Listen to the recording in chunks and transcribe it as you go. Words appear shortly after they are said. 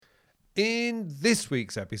In this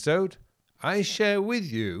week's episode, I share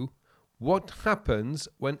with you what happens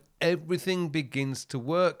when everything begins to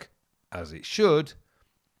work as it should.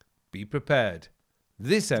 Be prepared.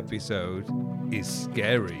 This episode is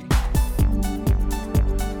scary.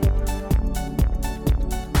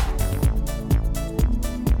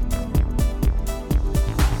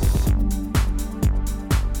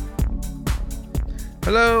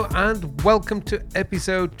 Hello and welcome to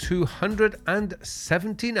episode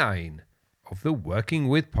 279 of the Working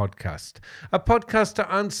With podcast, a podcast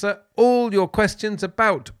to answer all your questions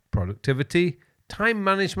about productivity, time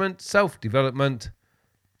management, self-development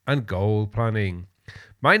and goal planning.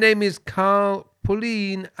 My name is Carl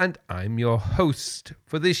Pullein and I'm your host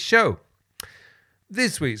for this show.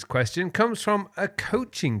 This week's question comes from a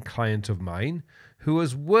coaching client of mine who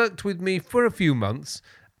has worked with me for a few months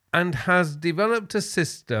and has developed a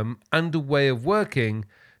system and a way of working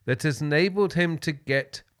that has enabled him to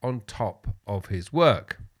get on top of his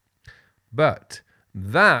work. But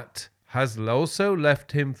that has also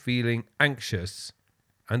left him feeling anxious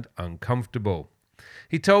and uncomfortable.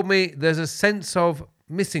 He told me there's a sense of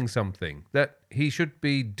missing something, that he should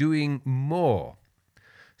be doing more.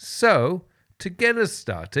 So, to get us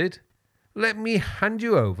started, let me hand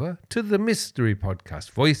you over to the Mystery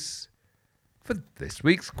Podcast voice for this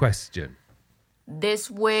week's question.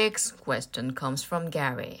 This week's question comes from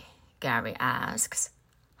Gary. Gary asks,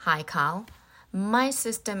 "Hi Carl, my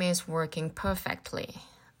system is working perfectly,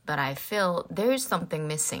 but I feel there is something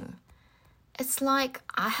missing. It's like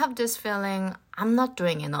I have this feeling I'm not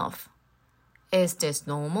doing enough. Is this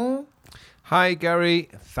normal?" Hi Gary,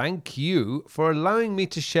 thank you for allowing me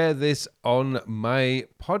to share this on my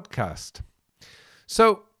podcast.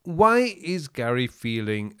 So, why is Gary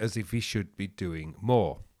feeling as if he should be doing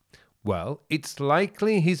more? Well, it's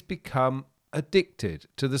likely he's become addicted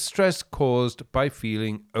to the stress caused by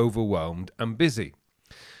feeling overwhelmed and busy.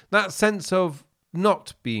 That sense of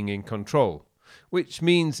not being in control, which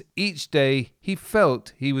means each day he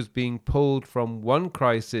felt he was being pulled from one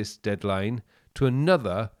crisis deadline to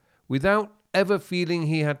another without ever feeling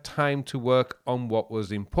he had time to work on what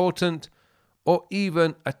was important or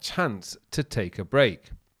even a chance to take a break.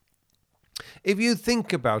 If you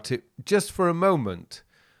think about it just for a moment,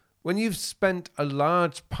 when you've spent a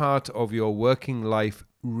large part of your working life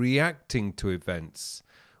reacting to events,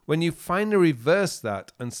 when you finally reverse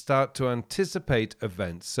that and start to anticipate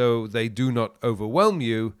events so they do not overwhelm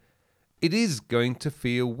you, it is going to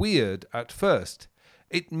feel weird at first.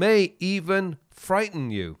 It may even frighten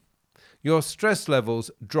you. Your stress levels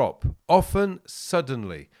drop, often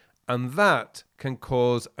suddenly, and that can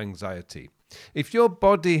cause anxiety. If your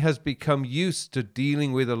body has become used to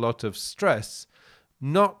dealing with a lot of stress,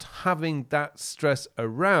 not having that stress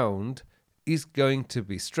around is going to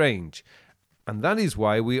be strange. And that is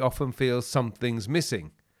why we often feel something's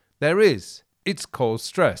missing. There is. It's called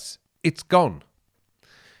stress. It's gone.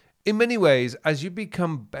 In many ways, as you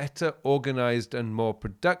become better organized and more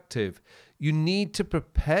productive, you need to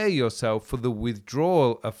prepare yourself for the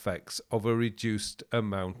withdrawal effects of a reduced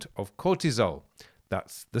amount of cortisol.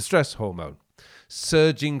 That's the stress hormone,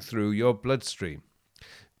 surging through your bloodstream.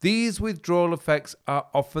 These withdrawal effects are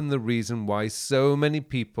often the reason why so many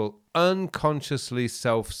people unconsciously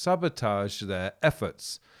self-sabotage their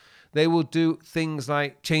efforts. They will do things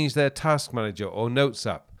like change their task manager or notes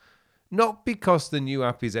app, not because the new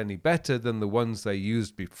app is any better than the ones they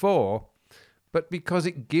used before, but because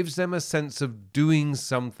it gives them a sense of doing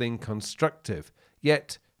something constructive.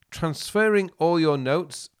 Yet, transferring all your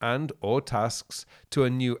notes and or tasks to a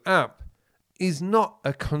new app is not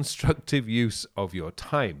a constructive use of your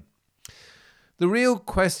time. The real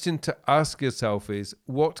question to ask yourself is,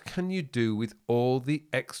 what can you do with all the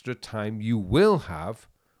extra time you will have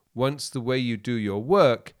once the way you do your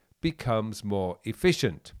work becomes more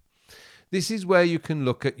efficient? This is where you can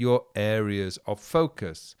look at your areas of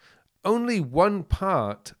focus. Only one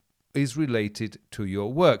part is related to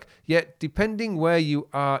your work. Yet, depending where you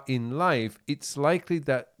are in life, it's likely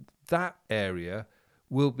that that area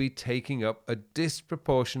will be taking up a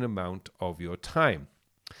disproportionate amount of your time.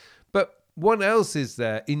 But what else is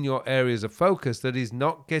there in your areas of focus that is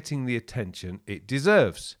not getting the attention it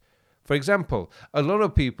deserves? For example, a lot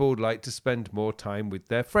of people would like to spend more time with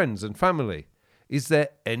their friends and family. Is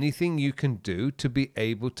there anything you can do to be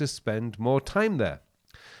able to spend more time there?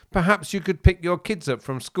 Perhaps you could pick your kids up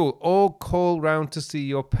from school or call round to see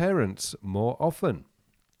your parents more often.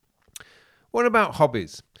 What about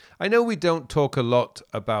hobbies? I know we don't talk a lot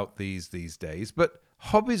about these days, but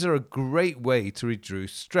hobbies are a great way to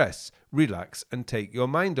reduce stress, relax, and take your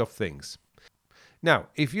mind off things. Now,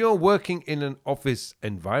 if you're working in an office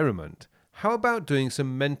environment, how about doing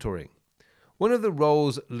some mentoring? One of the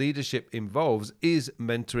roles leadership involves is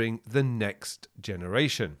mentoring the next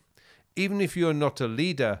generation. Even if you're not a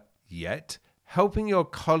leader yet, helping your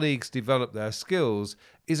colleagues develop their skills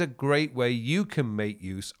is a great way you can make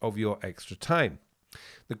use of your extra time.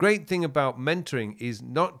 The great thing about mentoring is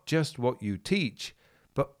not just what you teach,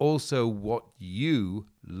 but also what you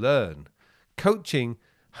learn. Coaching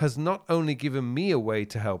has not only given me a way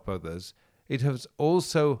to help others, I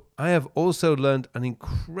have also learned an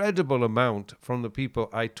incredible amount from the people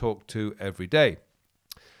I talk to every day.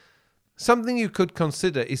 Something you could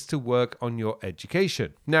consider is to work on your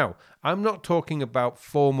education. Now, I'm not talking about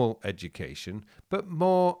formal education, but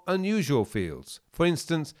more unusual fields. For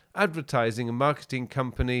instance, advertising and marketing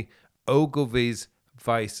company Ogilvy's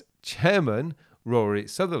vice chairman, Rory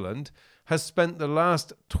Sutherland, has spent the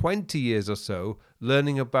last 20 years or so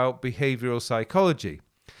learning about behavioral psychology.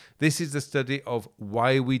 This is the study of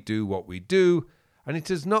why we do what we do, and it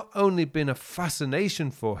has not only been a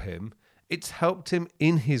fascination for him, it's helped him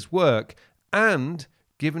in his work and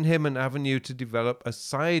given him an avenue to develop a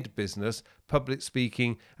side business, public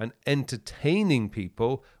speaking and entertaining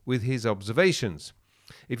people with his observations.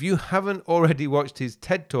 If you haven't already watched his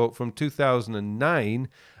TED Talk from 2009,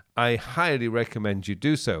 I highly recommend you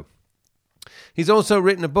do so. He's also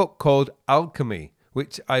written a book called Alchemy,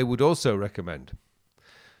 which I would also recommend.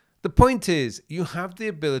 The point is, you have the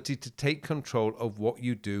ability to take control of what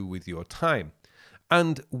you do with your time.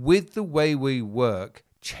 And with the way we work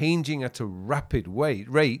changing at a rapid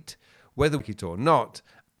rate, whether we like it or not,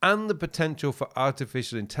 and the potential for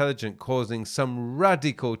artificial intelligence causing some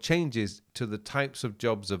radical changes to the types of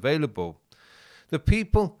jobs available, the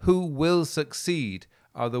people who will succeed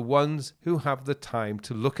are the ones who have the time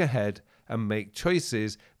to look ahead and make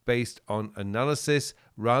choices based on analysis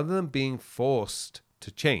rather than being forced to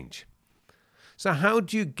change. So how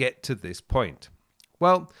do you get to this point?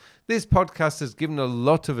 Well, this podcast has given a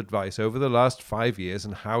lot of advice over the last 5 years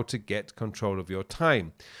on how to get control of your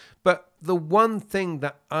time. But the one thing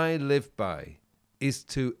that I live by is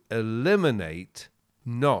to eliminate,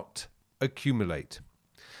 not accumulate.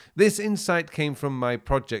 This insight came from my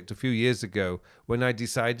project a few years ago when I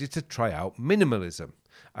decided to try out minimalism.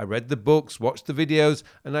 I read the books, watched the videos,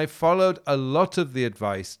 and I followed a lot of the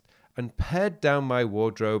advice and pared down my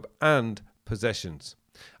wardrobe and possessions.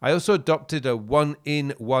 I also adopted a one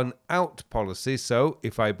in, one out policy, so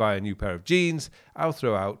if I buy a new pair of jeans, I'll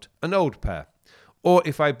throw out an old pair. Or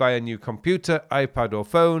if I buy a new computer, iPad or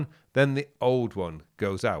phone, then the old one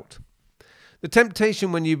goes out. The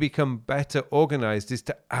temptation when you become better organized is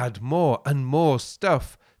to add more and more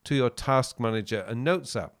stuff to your task manager and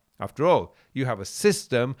notes app. After all, you have a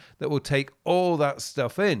system that will take all that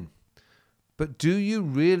stuff in. But do you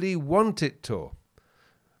really want it to?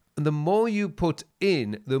 And the more you put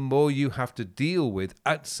in, the more you have to deal with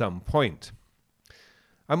at some point.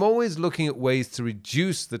 I'm always looking at ways to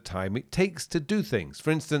reduce the time it takes to do things.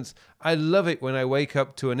 For instance, I love it when I wake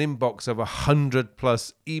up to an inbox of 100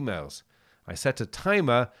 plus emails. I set a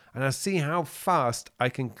timer and I see how fast I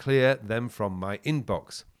can clear them from my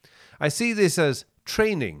inbox. I see this as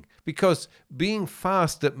training because being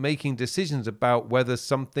fast at making decisions about whether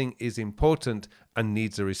something is important and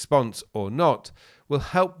needs a response or not will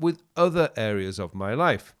help with other areas of my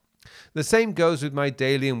life. The same goes with my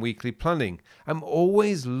daily and weekly planning. I'm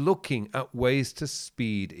always looking at ways to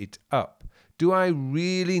speed it up. Do I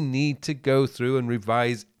really need to go through and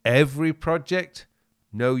revise every project?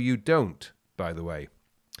 No, you don't, by the way.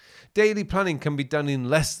 Daily planning can be done in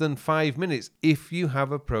less than 5 minutes if you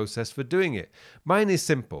have a process for doing it. Mine is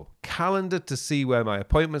simple. Calendar to see where my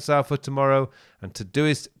appointments are for tomorrow, and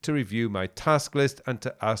Todoist to review my task list and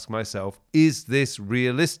to ask myself, is this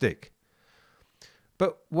realistic?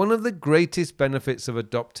 But one of the greatest benefits of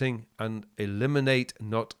adopting an eliminate,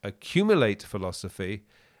 not accumulate philosophy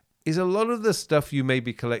is a lot of the stuff you may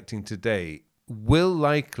be collecting today will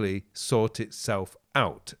likely sort itself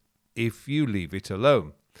out if you leave it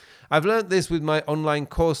alone. I've learnt this with my online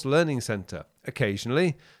course learning center.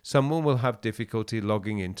 Occasionally, someone will have difficulty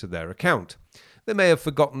logging into their account. They may have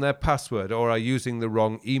forgotten their password or are using the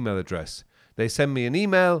wrong email address. They send me an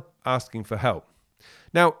email asking for help.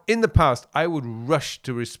 Now, in the past, I would rush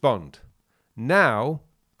to respond. Now,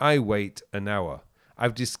 I wait an hour.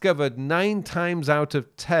 I've discovered 9 times out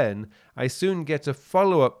of 10, I soon get a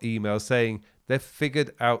follow-up email saying they've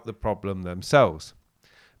figured out the problem themselves.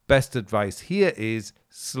 Best advice here is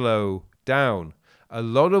slow down. A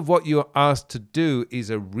lot of what you're asked to do is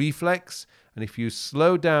a reflex, and if you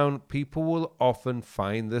slow down, people will often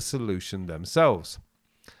find the solution themselves.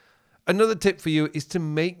 Another tip for you is to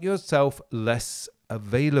make yourself less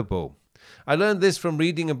available. I learned this from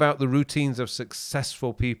reading about the routines of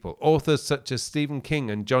successful people. Authors such as Stephen King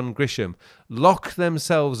and John Grisham lock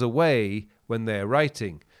themselves away when they are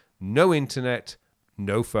writing. No internet,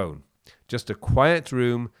 no phone. Just a quiet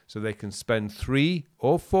room so they can spend 3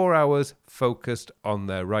 or 4 hours focused on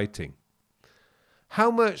their writing. How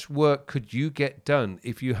much work could you get done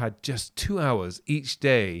if you had just 2 hours each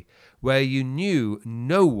day where you knew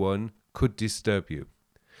no one could disturb you?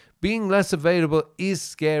 Being less available is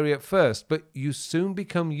scary at first, but you soon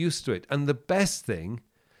become used to it. And the best thing,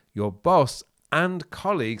 your boss and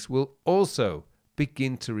colleagues will also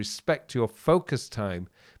begin to respect your focus time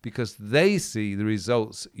because they see the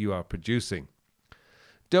results you are producing.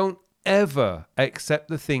 Don't ever accept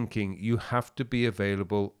the thinking you have to be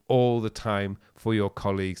available all the time for your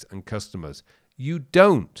colleagues and customers. You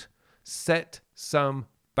don't. Set some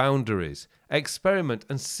boundaries. Experiment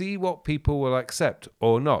and see what people will accept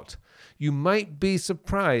or not. You might be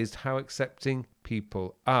surprised how accepting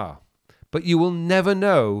people are, but you will never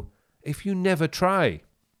know if you never try.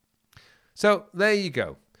 So there you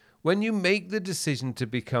go. When you make the decision to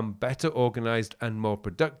become better organized and more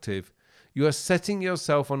productive, you are setting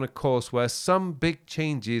yourself on a course where some big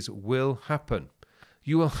changes will happen.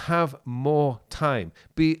 You will have more time,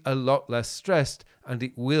 be a lot less stressed, and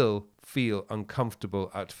it will feel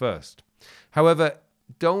uncomfortable at first. However,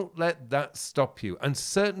 don't let that stop you, and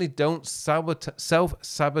certainly don't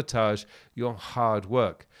self-sabotage your hard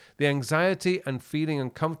work. The anxiety and feeling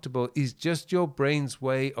uncomfortable is just your brain's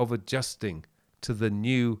way of adjusting to the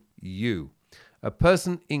new you, a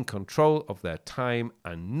person in control of their time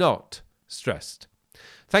and not stressed.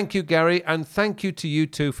 Thank you, Gary, and thank you to you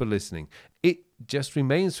too for listening. It just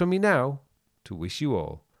remains for me now to wish you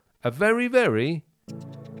all a very, very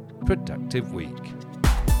productive week.